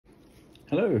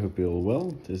Hello, hope you're all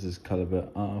well. This is calibre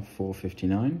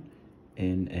R.459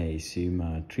 in a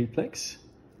Cyma Triplex.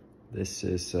 This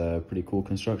is a pretty cool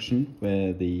construction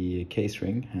where the case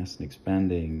ring has an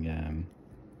expanding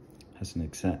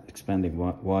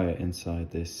wire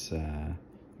inside this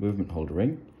movement holder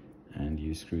ring, and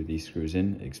you screw these screws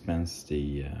in. It expands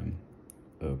the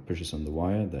pushes on the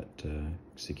wire that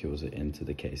secures it into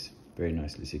the case. Very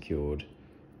nicely secured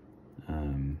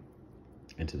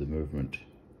into the movement.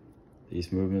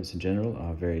 These movements in general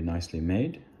are very nicely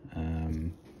made.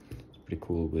 It's pretty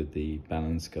cool with the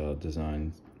balance guard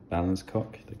design balance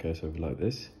cock that goes over like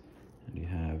this. And you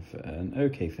have an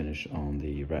okay finish on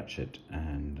the ratchet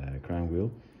and crown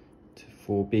wheel.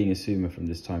 For being a Cyma from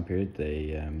this time period,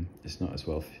 it's not as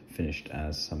well finished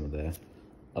as some of their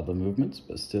other movements,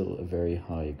 but still a very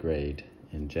high grade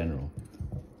in general.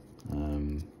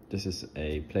 This is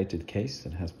a plated case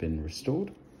that has been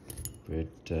restored with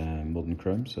modern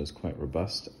chrome, so it's quite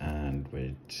robust, and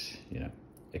with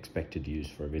expected use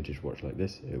for a vintage watch like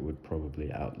this, it would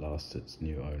probably outlast its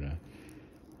new owner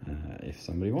if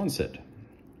somebody wants it.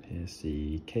 Here's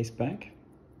the case back.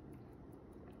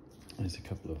 There's a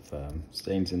couple of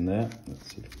stains in there.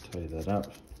 Let's see if we can tidy that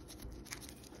up.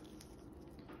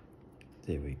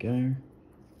 There we go.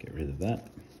 Get rid of that.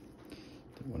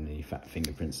 Don't want any fat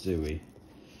fingerprints, do we?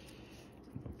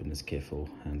 I've been as careful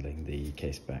handling the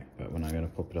case back, but when I'm going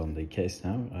to pop it on the case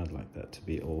now, I'd like that to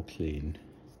be all clean.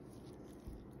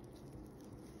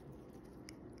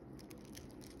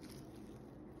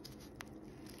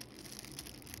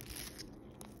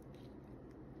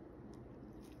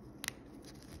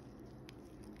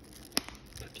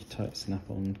 Pretty tight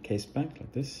snap-on case back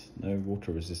like this. No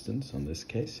water resistance on this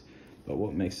case, but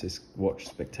what makes this watch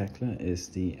spectacular is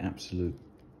the absolute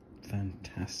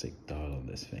fantastic dial on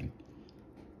this thing.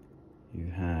 You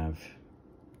have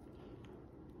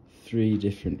 3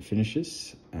 different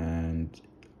finishes and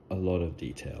a lot of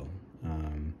detail.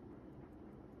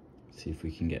 See if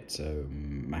we can get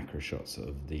some macro shots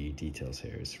of the details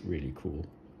here. It's really cool.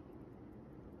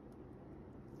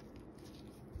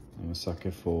 I'm a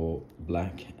sucker for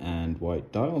black and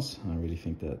white dials. I really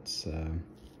think that's a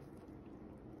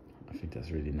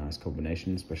really nice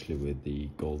combination, especially with the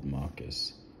gold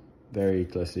markers. Very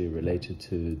closely related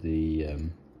to the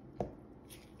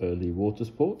early water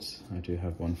sports. I do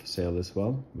have one for sale as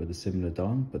well with a similar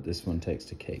dial, but this one takes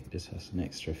the cake. This has an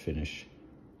extra finish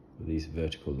with these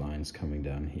vertical lines coming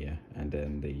down here, and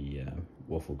then the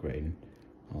waffle grain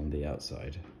on the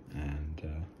outside, and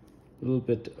a little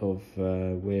bit of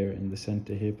wear in the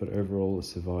center here, but overall it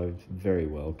survived very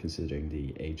well considering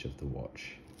the age of the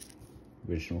watch.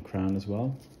 Original crown as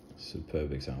well,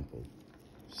 superb example.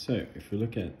 So if we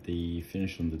look at the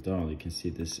finish on the dial, you can see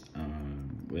this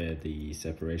where the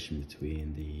separation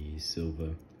between the silver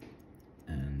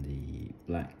and the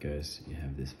black goes. You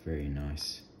have this very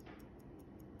nice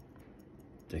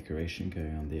decoration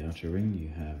going on the outer ring. You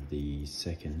have the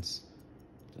seconds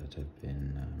that have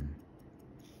been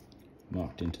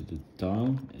marked into the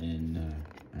dial in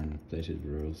and plated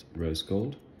rose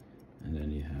gold, and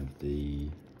then you have the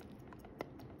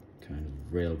kind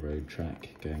of railroad track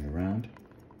going around.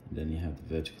 Then you have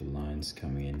the vertical lines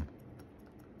coming in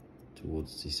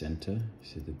towards the center. You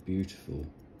see the beautiful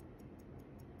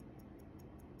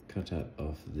cutout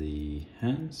of the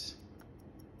hands.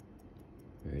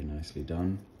 Very nicely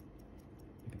done.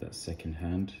 Look at that second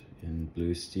hand in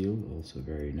blue steel, also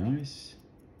very nice.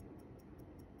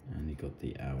 And you got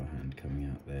the hour hand coming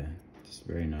out there. Just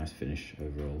very nice finish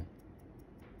overall.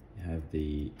 You have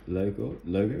the logo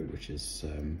which is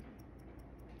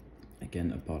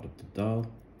again a part of the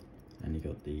dial. And you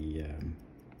got the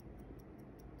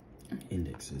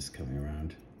indexes coming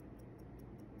around.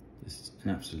 This is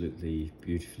an absolutely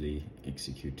beautifully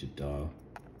executed dial.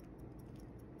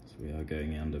 So we are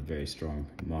going under very strong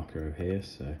macro here,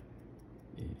 so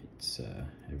it's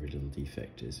every little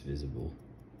defect is visible.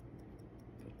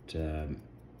 But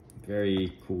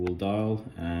very cool dial,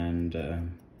 and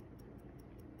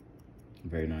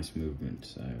very nice movement.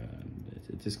 So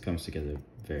it just comes together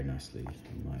very nicely,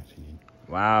 in my opinion.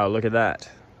 Wow, look at that.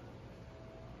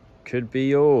 Could be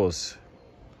yours.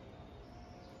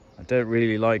 I don't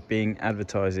really like being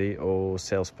advertising or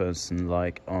salesperson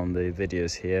like on the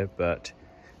videos here, but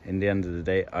in the end of the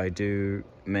day, I do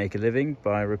make a living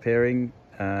by repairing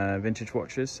vintage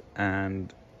watches,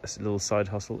 and a little side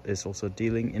hustle is also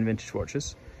dealing in vintage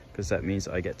watches, because that means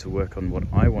I get to work on what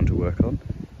I want to work on.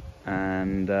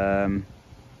 And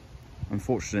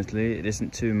unfortunately, it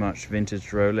isn't too much vintage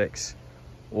Rolex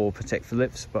or Patek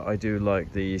Philippe's, but I do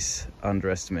like these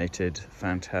underestimated,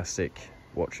 fantastic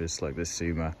watches like this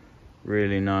Cyma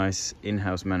Really nice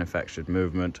in-house manufactured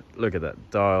movement. Look at that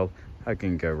dial, how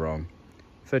can you go wrong?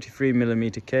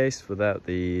 33mm case without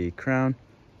the crown.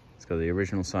 It's got the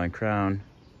original sign crown.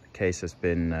 The case has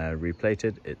been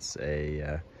replated. It's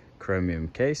a chromium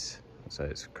case, so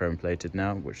it's chrome plated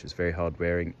now, which is very hard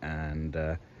wearing, and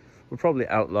will probably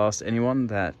outlast anyone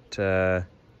that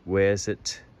wears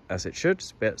it as it should,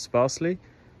 sparsely.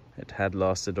 It had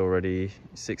lasted already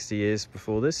 60 years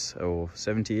before this, or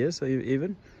 70 years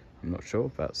even. I'm not sure,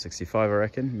 about 65 I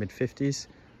reckon, mid-50s.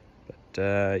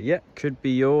 But yeah, could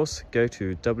be yours. Go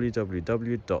to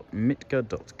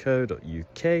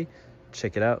www.mitka.co.uk,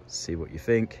 check it out, see what you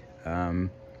think.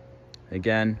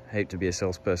 Again, hate to be a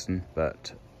salesperson,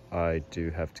 but I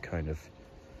do have to kind of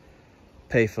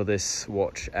pay for this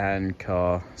watch and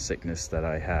car sickness that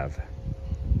I have.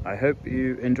 I hope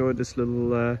you enjoyed this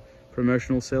little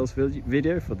promotional sales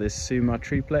video for this Cyma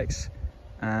Triplex,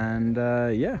 and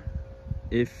yeah,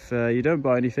 if you don't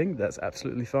buy anything, that's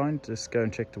absolutely fine. Just go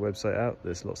and check the website out.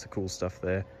 There's lots of cool stuff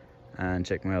there, and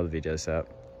check my other videos out.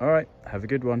 All right, have a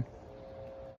good one.